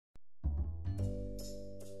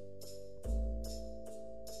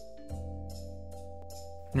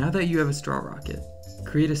Now that you have a straw rocket,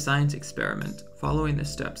 create a science experiment following the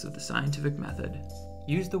steps of the scientific method.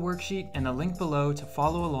 Use the worksheet and the link below to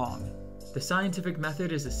follow along. The scientific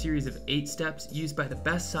method is a series of 8 steps used by the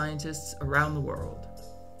best scientists around the world.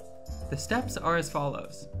 The steps are as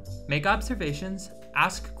follows. Make observations,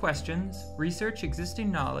 ask questions, research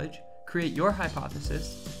existing knowledge, create your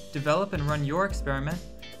hypothesis, develop and run your experiment,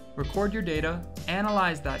 record your data,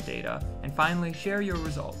 analyze that data, and finally share your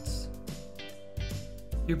results.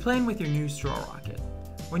 You're playing with your new straw rocket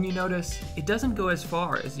when you notice it doesn't go as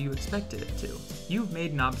far as you expected it to. You've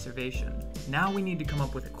made an observation. Now we need to come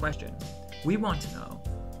up with a question. We want to know,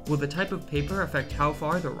 will the type of paper affect how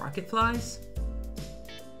far the rocket flies?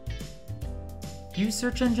 Use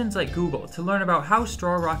search engines like Google to learn about how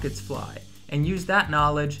straw rockets fly, and use that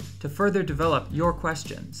knowledge to further develop your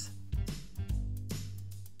questions.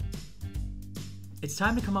 It's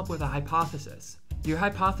time to come up with a hypothesis. Your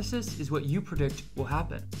hypothesis is what you predict will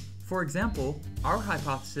happen. For example, our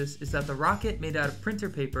hypothesis is that the rocket made out of printer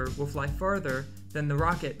paper will fly farther than the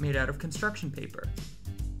rocket made out of construction paper.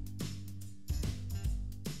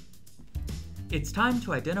 It's time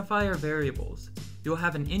to identify our variables. You'll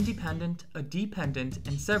have an independent, a dependent,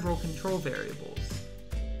 and several control variables.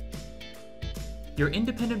 Your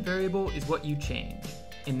independent variable is what you change.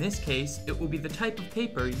 In this case, it will be the type of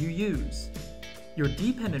paper you use. Your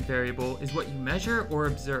dependent variable is what you measure or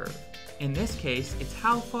observe. In this case, it's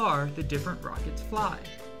how far the different rockets fly.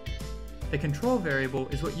 The control variable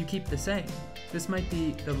is what you keep the same. This might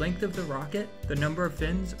be the length of the rocket, the number of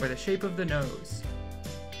fins, or the shape of the nose.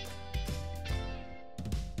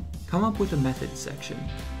 Come up with a methods section.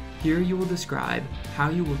 Here you will describe how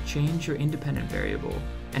you will change your independent variable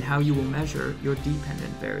and how you will measure your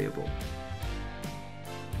dependent variable.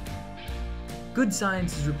 Good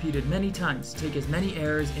science is repeated many times to take as many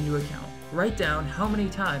errors into account. Write down how many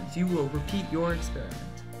times you will repeat your experiment.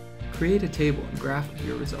 Create a table and graph of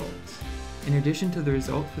your results. In addition to the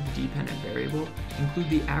result for the dependent variable, include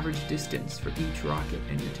the average distance for each rocket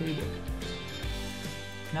in your table.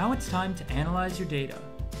 Now it's time to analyze your data.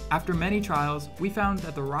 After many trials, we found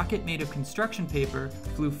that the rocket made of construction paper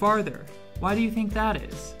flew farther. Why do you think that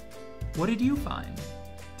is? What did you find?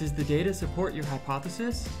 Does the data support your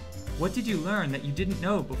hypothesis? What did you learn that you didn't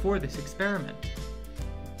know before this experiment?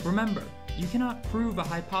 Remember, you cannot prove a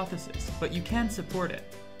hypothesis, but you can support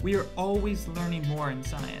it. We are always learning more in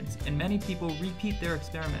science, and many people repeat their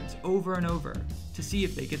experiments over and over to see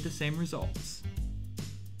if they get the same results.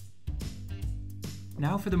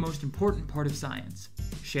 Now for the most important part of science,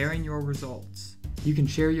 sharing your results. You can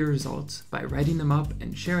share your results by writing them up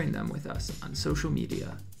and sharing them with us on social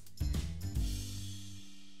media.